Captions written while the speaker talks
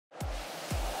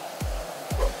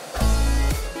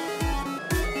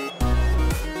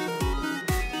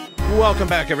Welcome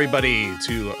back, everybody,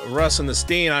 to Russ and the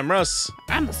Steen. I'm Russ.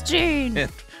 I'm the Steen.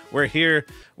 And we're here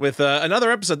with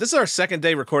another episode. This is our second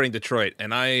day recording Detroit,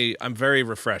 and I'm very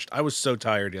refreshed. I was so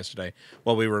tired yesterday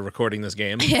while we were recording this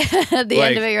game. Yeah, at the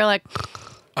end of it, you're like...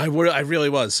 I really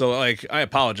was. So, like, I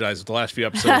apologize if the last few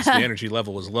episodes the energy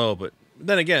level was low, but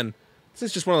then again, this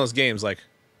is just one of those games, like,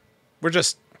 we're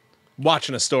just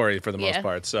watching a story for the most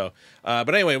part. So,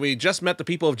 but anyway, we just met the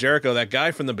people of Jericho. That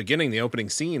guy from the beginning, the opening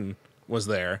scene, was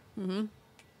there. Mm-hmm.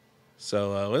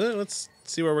 So let's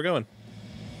see where we're going.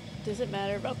 Does it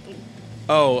matter about the...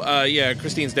 Oh, yeah,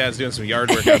 Christine's dad's doing some yard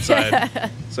work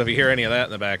outside. So if you hear any of that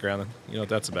in the background, you know what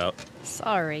that's about.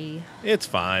 Sorry. It's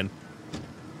fine.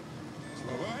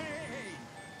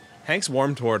 Hank's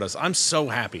warm toward us. I'm so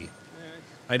happy.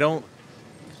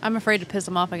 I'm afraid to piss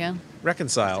him off again.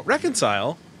 Reconcile?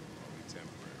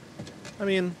 I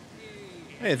mean,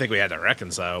 I didn't think we had to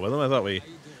reconcile with him. I thought we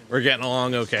were getting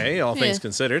along okay, all things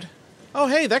considered. Oh,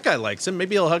 hey, that guy likes him.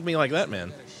 Maybe he'll hug me like that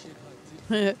man.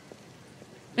 You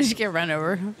just get run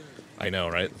over. I know,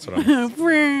 right? That's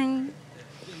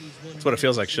what it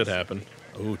feels like should happen.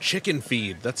 Ooh, chicken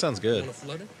feed. That sounds good.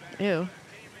 Ew.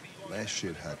 Last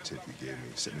shit hot tip you gave me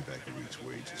sent me back to Reed's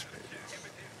wages, baby.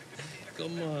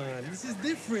 Come on, this is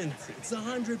different. It's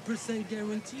 100%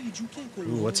 guaranteed. You can't go.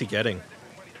 Ooh, what's he getting?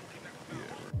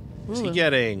 What's he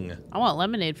getting? I want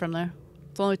lemonade from there.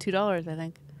 It's only $2, I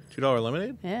think. $2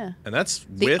 lemonade? Yeah. And that's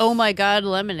the with... Oh My God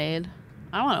lemonade.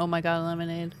 I want Oh My God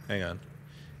lemonade. Hang on.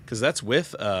 Because that's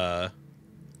with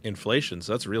inflation,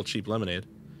 so that's real cheap lemonade.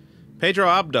 Pedro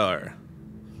Abdar.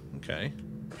 Okay.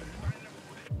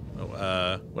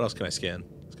 Oh, what else can I scan?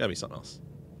 There's got to be something else.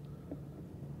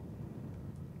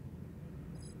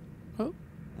 Oh?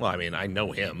 Well, I mean, I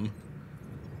know him.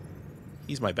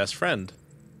 He's my best friend.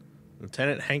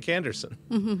 Lieutenant Hank Anderson.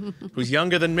 Who's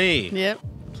younger than me. Yep.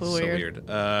 So weird.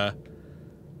 Okay,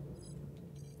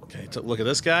 look at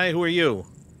this guy. Who are you?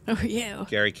 Who are you?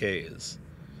 Gary Kays.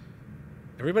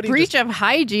 Everybody breach of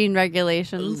hygiene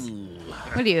regulations. Ooh.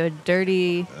 What are you, a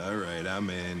dirty... All right,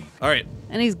 I'm in. All right.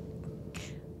 And he's...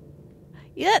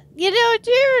 Yeah, you know,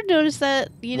 do you ever notice that?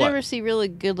 You What? never see really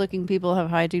good-looking people have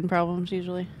hygiene problems,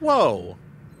 usually. Whoa.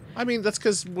 I mean, that's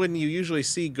because when you usually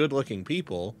see good-looking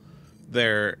people,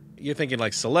 you're thinking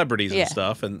like celebrities and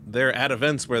stuff, and they're at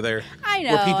events where where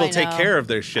people take care of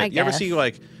their shit. You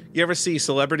ever see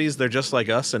celebrities? They're just like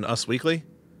us and Us Weekly.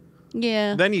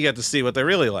 Yeah. Then you get to see what they're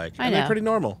really like, and know. they're pretty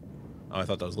normal. Oh, I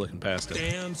thought that was looking past it.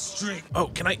 Damn straight. Oh,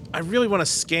 can I really want to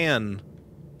scan.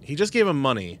 He just gave him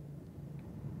money.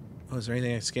 Oh, is there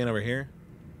anything I can scan over here?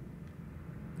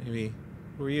 Maybe.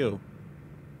 Who are you?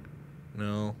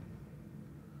 No.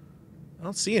 I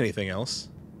don't see anything else.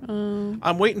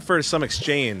 I'm waiting for some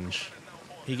exchange.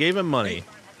 He gave him money.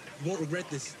 You won't regret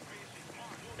this.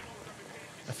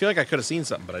 I feel like I could have seen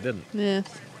something, but I didn't. Yeah.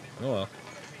 Oh well.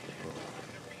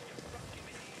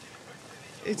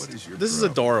 This problem? is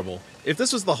adorable. If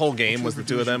this was the whole game, was the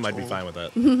two of them, I'd be fine with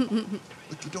that.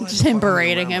 Just him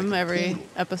berating him every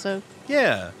episode.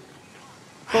 Yeah.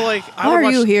 But like, Why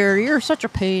are you here? You're such a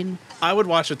pain. I would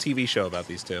watch a TV show about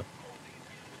these two.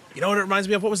 You know what it reminds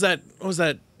me of? What was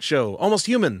that show? Almost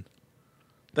Human.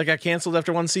 That got canceled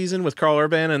after one season with Carl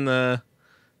Urban and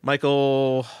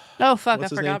Michael... Oh, fuck. I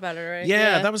what's his forgot name? about it, right?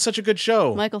 Yeah, that was such a good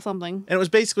show. Michael something. And it was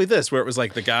basically this, where it was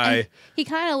like the guy... And he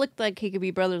kind of looked like he could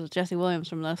be brothers with Jesse Williams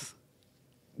from this.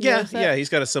 Yeah, he's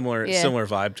got a similar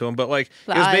vibe to him. But like,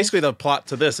 The it was eyes. basically the plot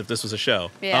to this if this was a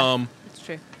show. Yeah, it's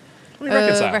true. Let me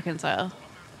reconcile. Reconcile.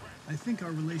 I think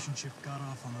our relationship got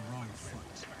off on the wrong foot.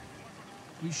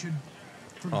 We should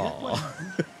forget what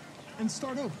happened and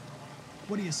start over.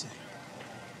 What do you say?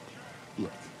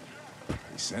 Look, they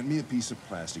sent me a piece of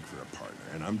plastic for a partner,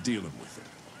 and I'm dealing with it.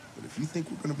 But if you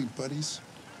think we're going to be buddies,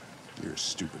 you're as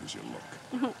stupid as you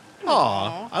look.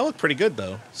 Aw, I look pretty good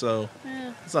though, so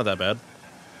it's not that bad.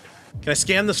 Can I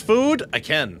scan this food? I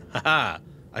can. Haha.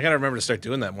 I gotta remember to start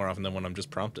doing that more often than when I'm just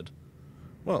prompted.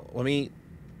 Well,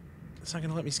 it's not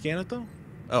gonna let me scan it though?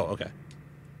 Oh, okay.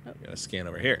 Gotta scan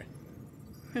over here.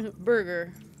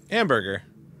 Burger. Hamburger.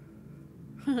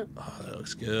 Oh, that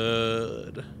looks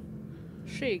good.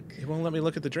 Shake. It won't let me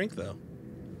look at the drink though.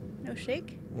 No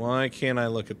shake? Why can't I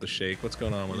look at the shake? What's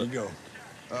going on with Here it? you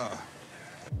go.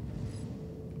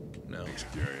 No.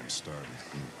 Gary, I'm starving.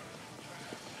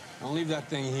 I'll leave that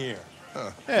thing here.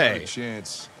 Hey. Not a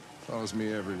chance. Follows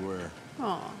me everywhere.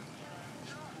 Aw.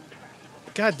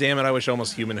 God damn it, I wish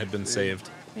Almost Human had been saved.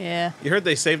 Yeah. You heard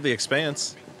they saved The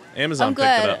Expanse. Amazon I'm picked it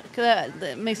glad, up. because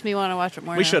that makes me want to watch it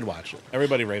more We now. should watch it.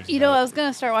 Everybody raves You know, about I it. was going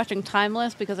to start watching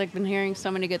Timeless because I've been hearing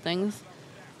so many good things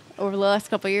over the last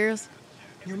couple of years.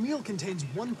 Your meal contains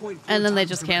 1.4 And then they times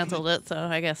just the canceled it, so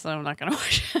I guess I'm not going to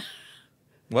watch it.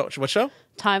 What show?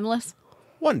 Timeless.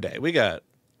 One day we got.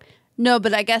 No,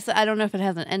 but I guess I don't know if it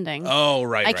has an ending. Oh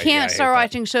right. I can't hate start that.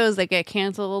 watching shows that get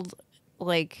canceled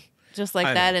like just like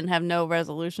I that know. and have no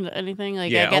resolution to anything.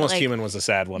 Like Yeah, I get, Almost like, Human was a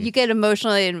sad one. You get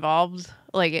emotionally involved,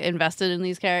 like invested in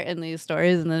these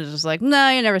stories, and then it's just like, no,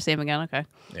 you never see them again. Okay.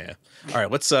 Yeah. All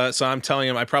right. Let's. So I'm telling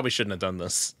him I probably shouldn't have done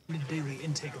this. Daily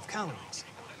intake of calories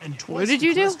and twice What did the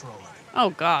you do? cholesterol level. Oh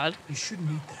God. You shouldn't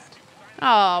eat that.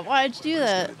 Oh, why'd you do He's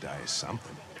that? gotta die of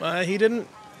something. He didn't.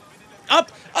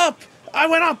 Up. I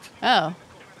went up. Oh.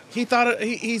 He thought it.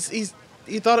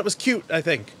 He thought it was cute. I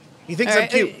think he thinks All I'm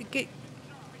cute.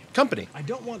 Company. I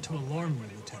don't want to alarm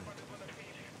you, Lieutenant,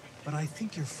 but I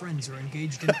think your friends are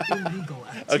engaged in illegal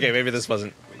activity. Okay, maybe this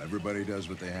wasn't. Well, everybody does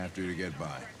what they have to get by.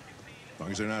 As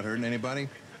long as they're not hurting anybody,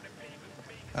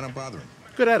 I don't bother them.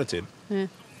 Good attitude. Yeah.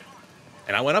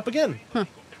 And I went up again.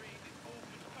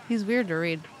 He's weird to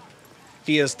read.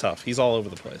 He is tough. He's all over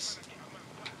the place.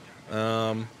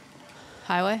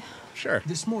 Highway. Sure.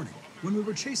 This morning, when we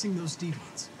were chasing those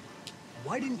deviants,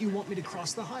 why didn't you want me to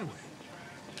cross the highway?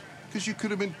 Because you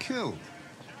could have been killed.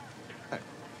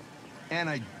 And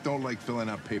I don't like filling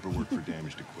out paperwork for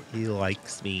damaged equipment. He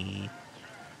likes me.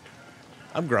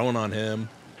 I'm growing on him.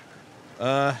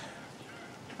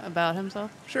 About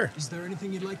himself. Sure. Is there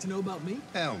anything you'd like to know about me?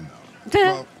 Hell no.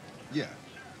 Well, yeah.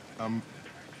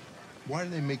 Why do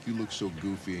they make you look so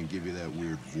goofy and give you that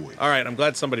weird voice? All right. I'm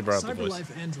glad somebody brought up the voice.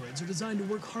 Cyberlife androids are designed to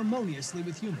work harmoniously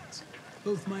with humans.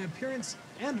 Both my appearance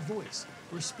and voice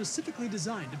were specifically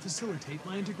designed to facilitate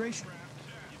my integration.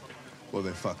 Well, they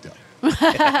fucked up.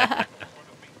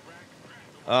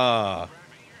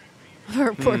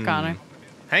 Poor Connor.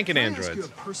 Hank and Can I ask you a androids.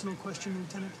 personal question,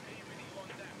 Lieutenant?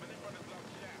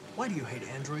 Why do you hate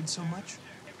androids so much?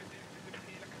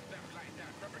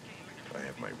 I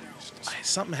have my reasons.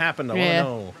 Something happened. I Yeah.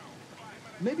 want to know.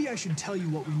 Maybe I should tell you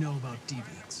what we know about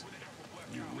deviants.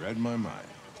 You read my mind.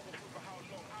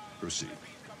 Proceed.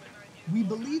 We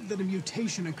believe that a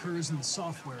mutation occurs in the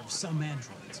software of some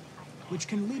androids, which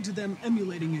can lead to them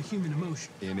emulating a human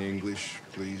emotion. In English,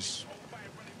 please.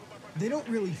 They don't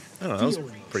really I don't know. That feel was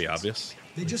emotions. pretty obvious.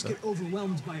 They just get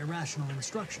overwhelmed by irrational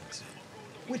instructions,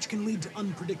 which can lead to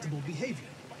unpredictable behavior.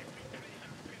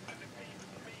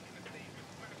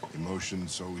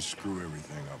 Emotions always screw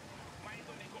everything up.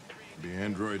 The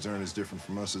androids aren't as different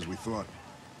from us as we thought.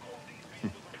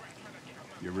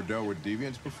 You ever dealt with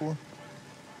deviants before?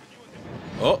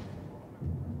 Oh.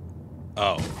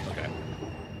 Oh. Okay.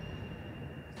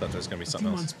 Thought there was gonna be A few something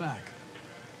else. months back,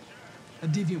 a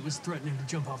deviant was threatening to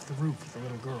jump off the roof with a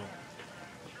little girl.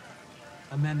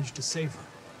 I managed to save her.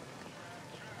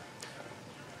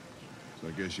 So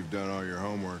I guess you've done all your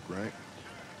homework, right?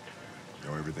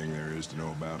 Know everything there is to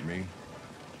know about me?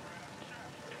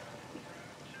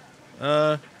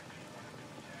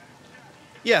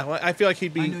 Yeah. Well, I feel like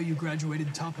he'd I know be you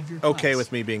graduated top of your class. okay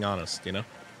with me being honest. You know.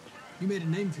 You made a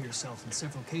name for yourself in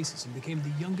several cases and became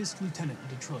the youngest lieutenant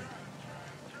in Detroit.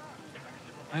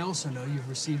 I also know you've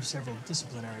received several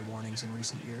disciplinary warnings in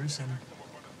recent years, and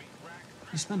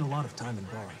you spend a lot of time in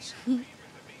bars.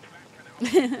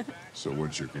 So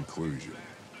what's your conclusion?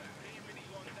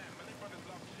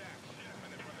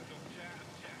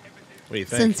 What do you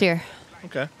think? Sincere.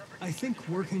 Okay. I think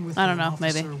working with I don't an know,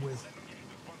 maybe. officer with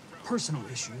personal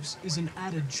issues is an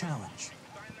added challenge.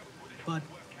 But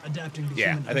adapting to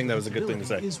Yeah, human I think that was a good thing to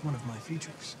unpredictability say. is one of my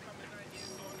features.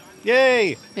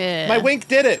 Yay! Yeah. My wink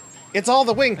did it. It's all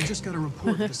the I wink. just got a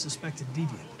report of a suspected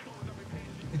deviant.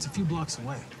 It's a few blocks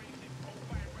away.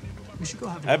 We should go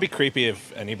have a That'd be look. creepy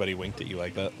if anybody winked at you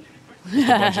like that. Just a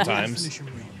bunch of times. Finish your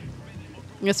meal.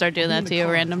 I'm gonna start doing Be in that the to you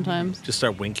car random if you need. times. Just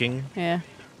start winking. Yeah.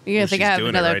 You're gonna Well, think she's I have doing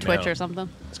it another right Twitch now. or something.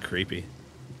 It's creepy.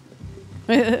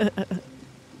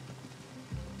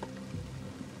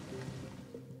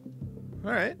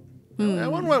 All right.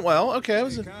 That one went well. Okay. It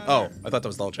was oh, I thought that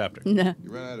was the whole chapter. No.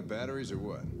 You ran out of batteries or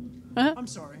what? I'm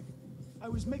sorry. I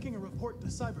was making a report to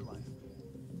Cyberlife.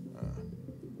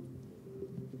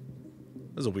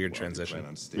 That was a weird Well, you transition. plan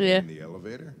on staying Yeah. in the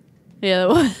elevator? Yeah, that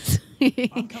was.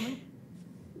 I'm coming.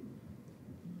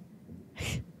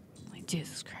 Like,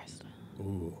 Jesus Christ.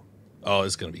 Ooh. Oh,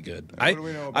 it's gonna be good. What do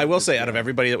we know I about will this say, out of guy?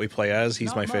 everybody that we play as, he's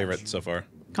Not my much. favorite so far.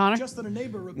 Connor? Just that a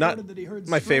neighbor reported Not that he heard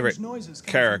my strange favorite noises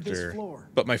coming from this character, floor.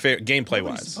 but my favorite gameplay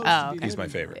Nobody's wise. supposed to Oh, be okay. He's my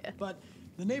living favorite. there, But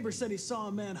the neighbor said he saw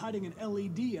a man hiding an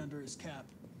LED under his cap.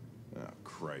 Oh,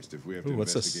 Christ, if we have Ooh, to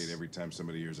what's this? investigate every time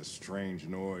somebody hears a strange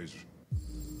noise,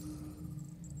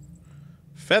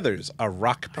 Feathers, a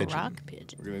rock A pigeon. rock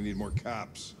pigeon. we're gonna need more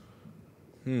cops.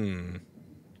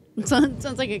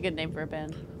 Sounds like a good name for a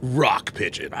band. Rock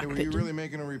pigeon. Hey, were you really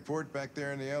making a report back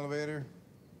there in the elevator?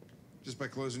 Just by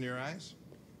closing your eyes?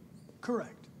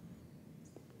 Correct.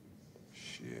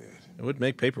 Shit. It would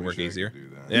make paperwork Wish I could easier. do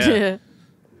that. Yeah.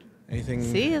 Anything?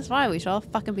 See, it's why we should all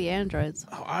fucking be androids.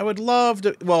 Oh, I would love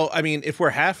to. Well, I mean, if we're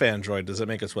half android, does it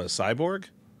make us what, a cyborg?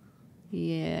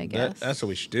 Yeah, I guess. That's what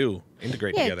we should do.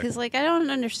 Integrate Yeah, together. because like I don't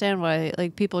understand why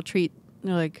like people treat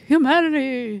like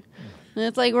humanity. And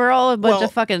it's like we're all a bunch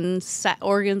of fucking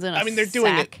organs in a I mean, they're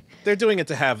doing sack. it. They're doing it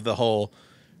to have the whole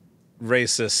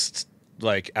racist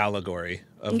like allegory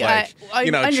of Yeah,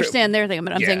 like I understand their thing,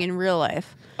 but I'm Yeah. saying in real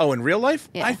life. Oh, in real life,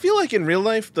 Yeah. I feel like in real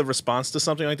life the response to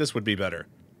something like this would be better.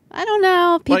 I don't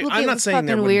know. People I'm get not saying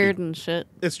there fucking wouldn't weird be. and shit.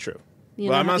 It's true. You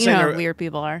Well, know, I'm not you saying know how there- weird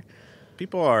people are.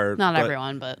 People are Not but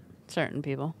everyone, but certain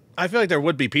people. I feel like there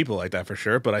would be people like that for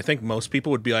sure, but I think most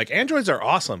people would be like, androids are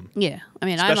awesome. Yeah, I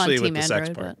mean, Especially I'm on with Team the sex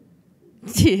Android, part.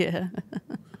 but yeah.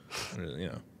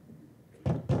 You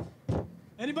know.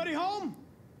 Anybody home?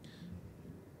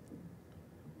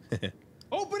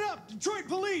 Open up, Detroit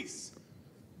police!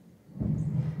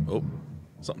 Oh,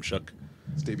 something shook.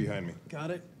 Stay behind me.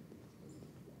 Got it.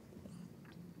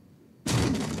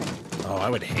 Oh, I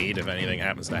would hate if anything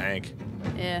happens to Hank.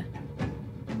 Yeah.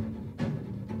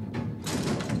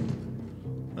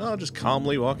 I'll just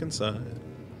calmly walk inside.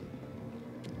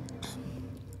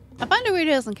 I find it weird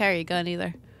he doesn't carry a gun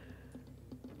either.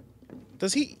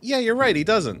 Does he? Yeah, you're right. He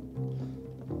doesn't.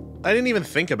 I didn't even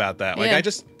think about that. Like,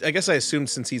 Yeah. I guess I assumed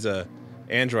since he's a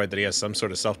android that he has some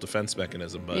sort of self-defense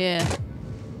mechanism. But Yeah.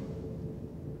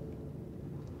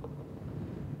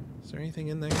 is there anything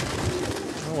in there?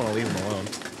 I don't want to leave him alone.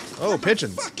 Oh,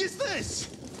 pigeons. What the fuck is this?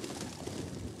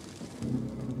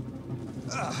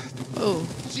 Oh.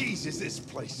 Jesus, this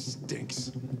place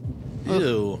stinks.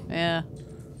 Ew. Yeah.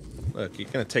 Look, you're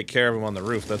gonna take care of him on the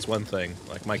roof. That's one thing,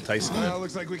 like Mike Tyson did. Well,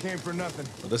 looks like we came for nothing.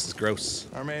 But this is gross.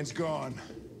 Our man's gone.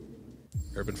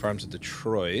 Urban Farms of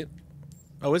Detroit.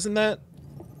 Oh, isn't that?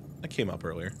 That came up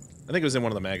earlier. I think it was in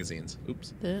one of the magazines.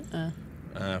 Oops.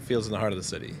 Fields in the heart of the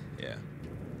city. Yeah.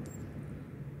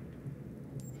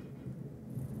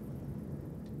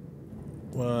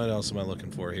 What else am I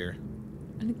looking for here?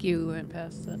 I think you went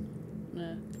past it.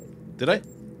 Yeah. Did I?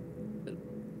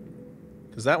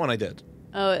 Because that one I did.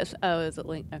 Is it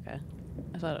Link? Okay.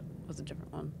 I thought it was a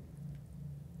different one.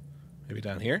 Maybe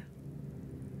down here?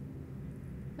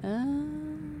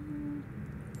 Oh.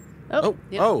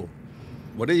 Yep. Oh.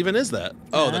 What even is that?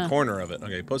 Oh, the Ah. corner of it.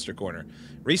 Okay, poster corner.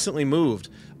 Recently moved.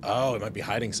 Oh, it might be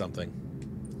hiding something.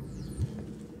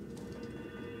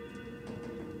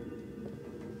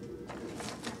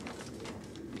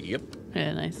 Yep.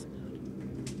 Yeah, nice.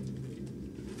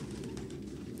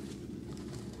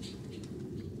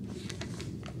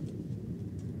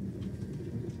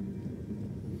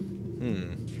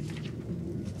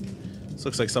 This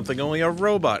looks like something only a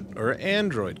robot or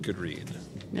android could read.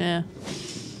 Yeah.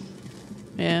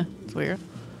 Yeah, it's weird.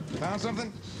 Found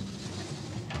something?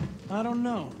 I don't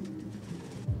know.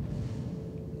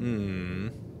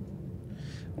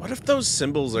 What if those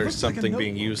symbols are Looks like a something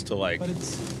being notebook, used to like But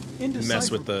it's mess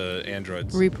with indecipherable. the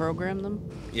androids? Reprogram them.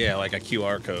 Yeah, like a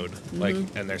QR code. Like,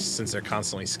 and they're since they're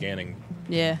constantly scanning.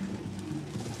 Yeah.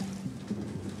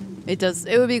 It does.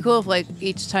 It would be cool if, like,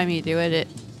 each time you do it,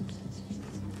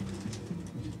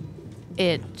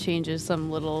 it changes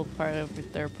some little part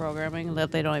of their programming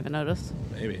that they don't even notice.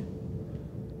 Maybe.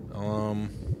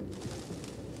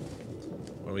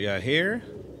 What do we got here?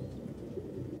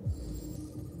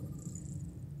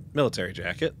 Military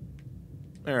jacket.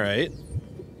 All right.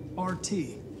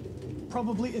 RT.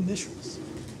 Probably initials.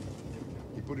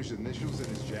 He put his initials in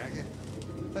his jacket?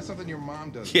 That's something your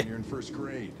mom does Yeah. when you're in first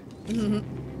grade.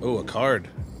 Oh, a card.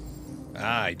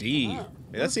 ID. Yeah,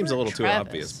 that seems a little too Travis.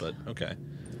 obvious, but okay.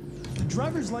 The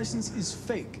driver's license is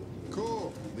fake.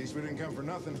 Cool. At least we didn't come for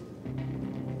nothing.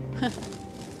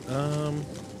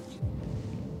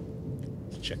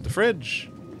 Check the fridge.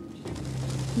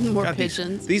 More God,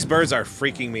 pigeons. These birds are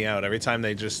freaking me out every time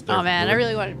they just. Oh man, I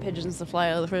really wanted pigeons to fly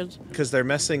out of the fridge. Because they're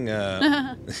messing.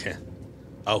 Oh,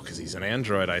 because he's an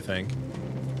android, I think.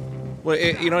 Well,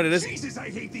 you know what it is? Jesus, I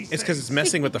hate these It's because it's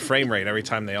messing with the frame rate every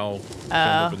time they all jump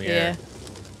up in the air.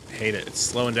 I hate it. It's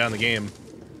slowing down the game.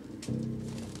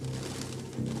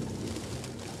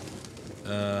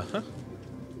 Huh.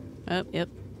 Oh, yep.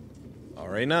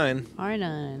 RA9.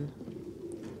 R9.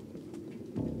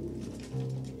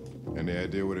 Any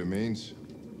idea what it means?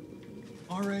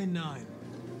 RA9.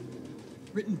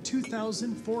 Written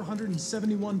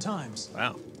 2,471 times.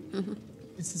 Wow.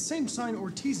 It's the same sign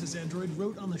Ortiz's android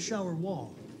wrote on the shower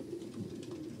wall.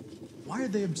 Why are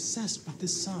they obsessed with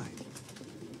this sign?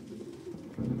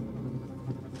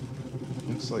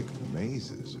 Looks like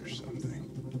mazes or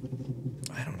something.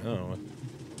 I don't know.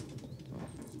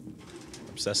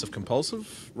 Obsessive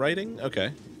compulsive writing?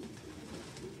 Okay.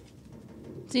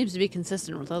 Seems to be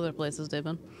consistent with other places they've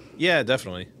been. Yeah,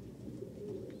 definitely.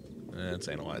 Let's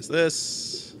analyze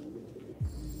this.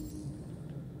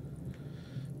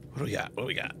 What do we got? What do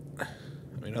we got? I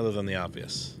mean, other than the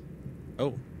obvious.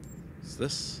 Oh, is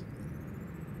this?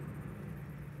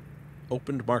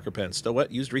 Opened marker pen. Still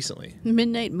wet. Used recently.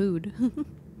 Midnight Mood.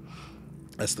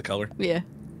 That's the color. Yeah.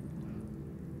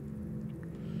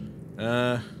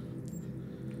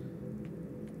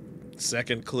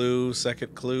 Second clue.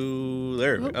 Second clue.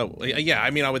 There. Oh, yeah.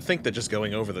 I mean, I would think that just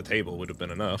going over the table would have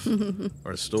been enough.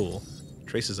 Or a stool.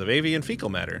 Traces of avian fecal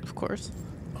matter. Of course.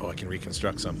 Oh, I can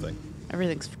reconstruct something.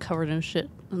 Everything's covered in shit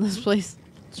in this place.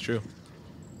 It's true.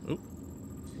 Oop.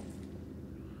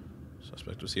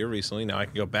 Suspect was here recently. Now I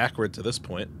can go backward to this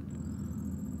point.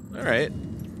 All right.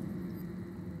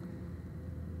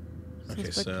 Okay,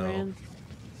 Suspect so... ran.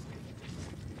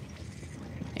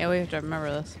 Yeah, we have to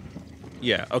remember this.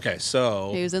 Yeah, okay,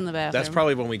 so... He was in the bathroom. That's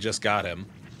probably when we just got him.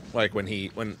 Like,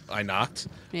 when I knocked.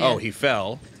 Yeah. Oh, he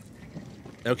fell.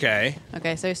 Okay.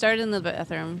 Okay, so he started in the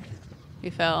bathroom. He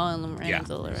fell and ran into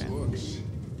the living room. Looks.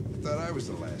 I thought I was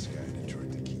the last guy in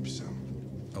Detroit to keep some.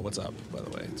 Oh, what's up, by the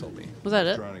way? It told me. Was that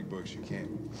it? Electronic books you can't.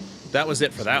 That was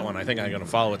it for that one. I think I'm going to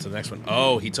follow it to the next one.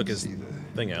 Oh, he took his See the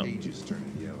thing out. pages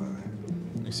turning yellow.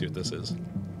 Let me see what this is.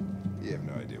 You have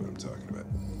no idea what I'm talking about.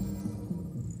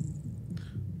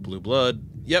 Blue blood.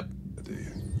 Yep. Do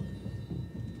you?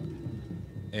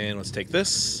 And let's take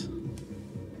this.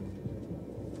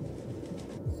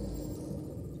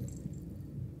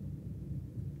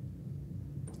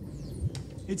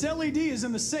 Its LED is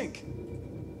in the sink.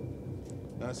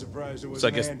 Not surprised it was. So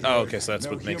I guess. Oh, okay. So that's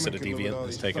what makes it a deviant.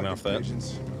 Is taking off that.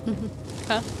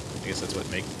 Huh? I guess that's what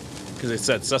because it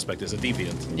said suspect is a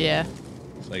deviant. Yeah.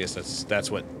 So I guess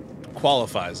that's what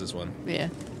qualifies as one. Yeah.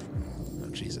 Oh,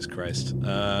 Jesus Christ.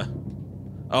 Oh,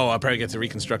 I'll probably get to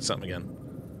reconstruct something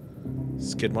again.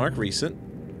 Skid mark, recent.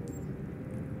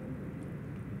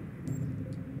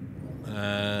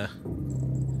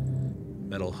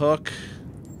 Metal hook.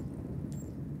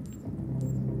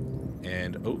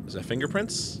 And, oh, is that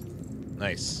fingerprints?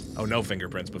 Nice. Oh, no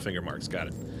fingerprints, but finger marks. Got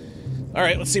it. All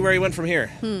right, let's see where he went from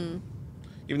here. Even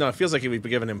though it feels like we've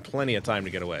given him plenty of time to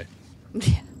get away.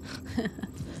 Yeah.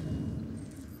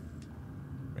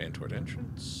 Ran toward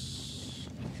entrance.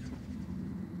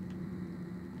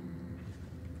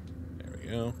 There we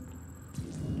go.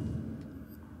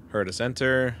 Heard us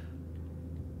enter.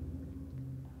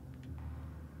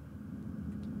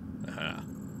 Aha.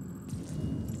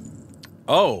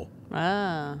 Oh!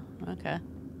 Ah, okay.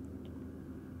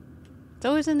 It's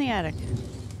always in the attic.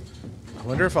 I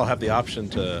wonder if I'll have the option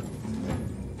to...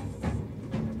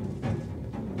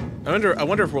 I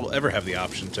wonder if we'll ever have the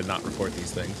option to not report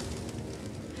these things.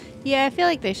 Yeah, I feel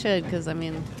like they should, because, I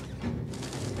mean,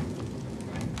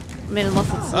 unless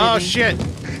it's... Oh, maybe- shit!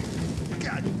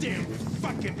 Goddamn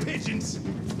fucking pigeons!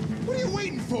 What are you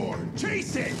waiting for?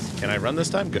 Chase it! Can I run this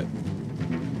time? Good.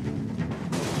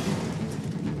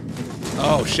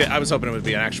 Oh, shit. I was hoping it would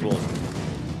be an actual...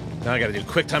 Now I gotta do a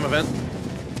quick time event.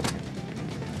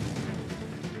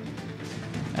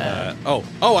 Oh,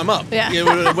 I'm up. Yeah. It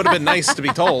would have been nice to be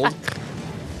told.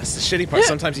 That's the shitty part.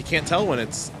 Sometimes you can't tell when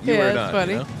it's you Yeah, or it's not.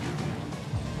 funny. You know?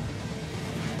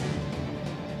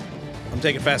 I'm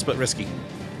taking fast but risky.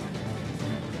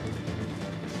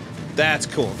 That's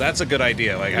cool. That's a good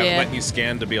idea. Like, Yeah. letting you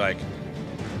scan to be like...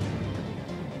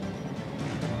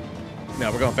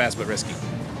 No, we're going fast but risky.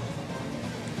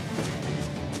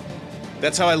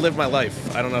 That's how I live my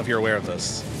life. I don't know if you're aware of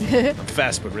this. I'm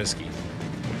fast but risky.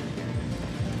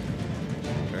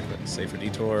 Safe for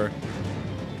detour.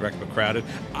 Direct but crowded.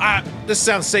 Ah, this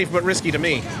sounds safe but risky to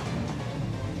me.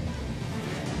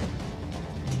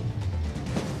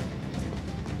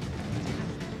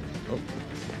 Oh.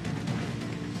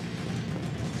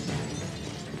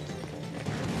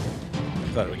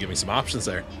 I thought it would give me some options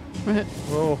there.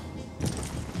 Whoa.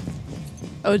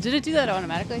 Oh, did it do that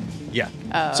automatically? Yeah.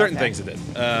 Oh, Certain okay. things it did.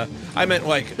 I meant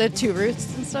like... The 2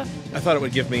 routes and stuff? I thought it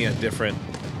would give me a different...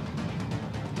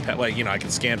 Like, you know, I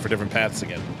can scan for different paths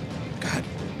again. God.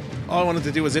 All I wanted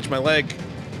to do was itch my leg.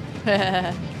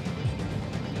 Direct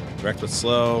but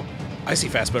slow. I see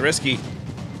fast but risky.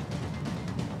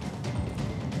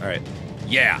 Alright.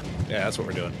 Yeah. Yeah, that's what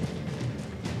we're doing.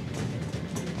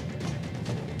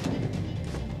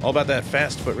 All about that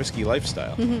fast but risky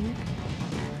lifestyle.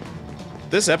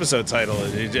 This episode title,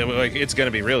 it's going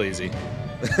to be real easy.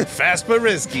 Fast but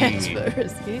risky. Fast but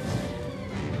risky.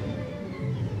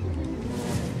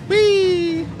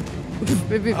 Whee!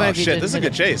 Maybe Oh, shit. This is a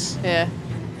good chase. Yeah.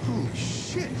 Holy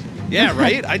shit! Yeah,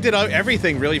 right? I did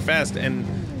everything really fast and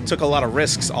took a lot of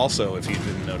risks also, if you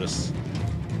didn't notice.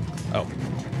 Oh.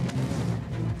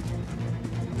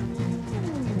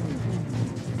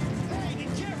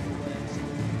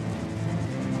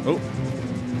 Oh.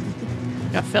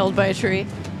 Got felled by a tree.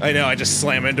 I know, I just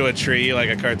slam into a tree like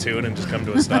a cartoon and just come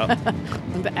to a stop.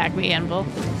 The Acme Anvil.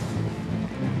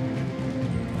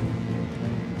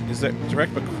 Is that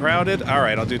direct but crowded?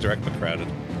 Alright, I'll do direct but crowded.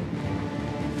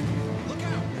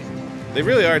 They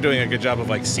really are doing a good job of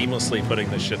like seamlessly putting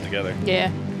this shit together.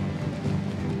 Yeah.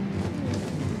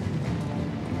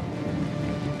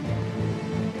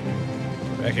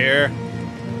 Back here.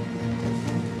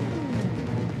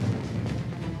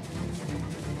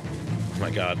 Oh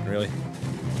my god, really?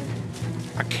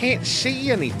 I can't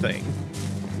see anything.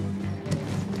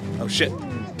 Oh shit.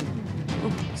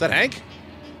 Is that Hank?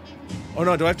 Oh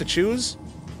no, do I have to choose?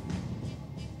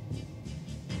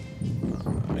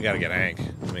 I gotta get Hank.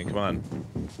 I mean, come on.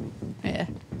 Yeah.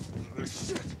 Oh,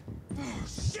 shit! Oh,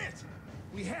 shit!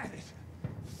 We had it!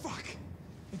 Fuck!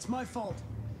 It's my fault.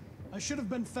 I should have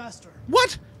been faster.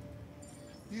 What?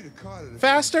 You'd have caught it.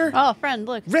 Faster? Oh, friend,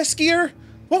 look. Riskier?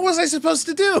 What was I supposed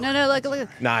to do? No,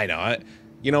 look. Nah, I know.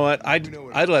 You know what?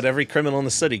 I'd let every criminal in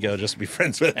the city go just to be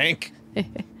friends with Hank.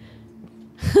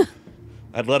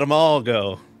 I'd let them all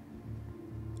go.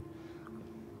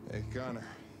 Hey, Connor.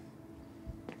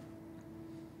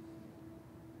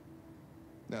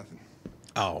 Nothing.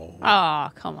 Oh. Oh,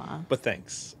 come on. But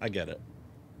thanks. I get it.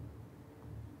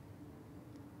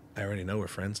 I already know we're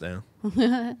friends now.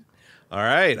 All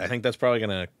right. I think that's probably going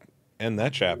to end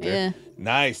that chapter. Yeah.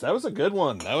 Nice. That was a good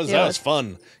one. That was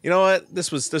fun. You know what?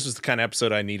 This was the kind of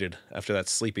episode I needed after that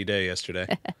sleepy day yesterday.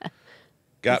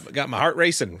 Got my heart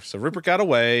racing. So Rupert got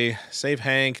away. Save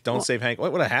Hank. Don't save Hank.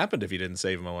 What would have happened if you didn't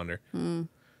save him, I wonder?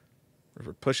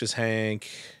 Rupert pushes Hank.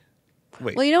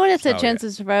 Wait. Well, you know when it said chance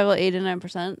of survival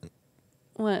 89%?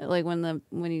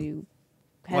 When you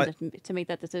had to make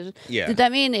that decision? Yeah. Did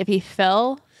that mean if he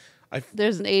fell,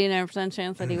 there's an 89%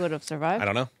 chance that he would have survived? I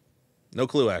don't know. No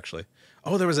clue, actually.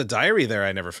 Oh, there was a diary there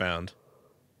I never found.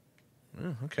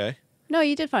 Oh, okay. No,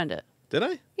 you did find it. Did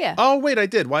I? Yeah. Oh, wait, I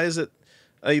did. Why is it?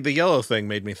 The yellow thing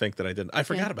made me think that I didn't. I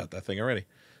forgot about that thing already.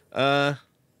 All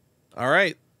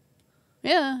right.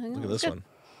 Yeah. Look at this one.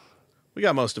 We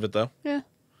got most of it, though. Yeah.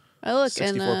 I look,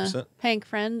 64%. and Hank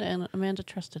friend and Amanda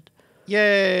trusted.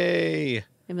 Yay!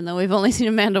 Even though we've only seen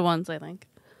Amanda once, I think.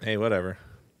 Hey, whatever.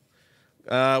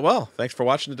 Well, thanks for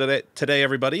watching today,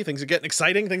 everybody. Things are getting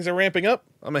exciting. Things are ramping up.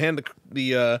 I'm going to hand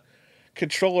the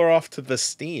controller off to the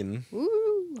Steen.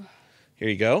 Woo! Here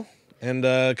you go. And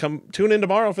come tune in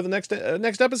tomorrow for the next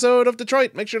episode of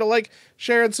Detroit. Make sure to like,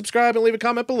 share, and subscribe, and leave a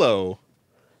comment below.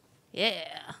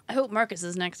 Yeah. I hope Marcus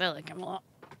is next. I like him a lot.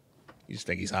 You just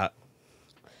think he's hot?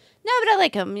 No, but I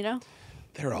like him, you know?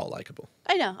 They're all likable.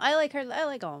 I know. I like her. I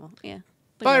like all of them. Yeah.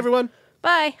 But Bye, no. everyone.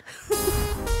 Bye.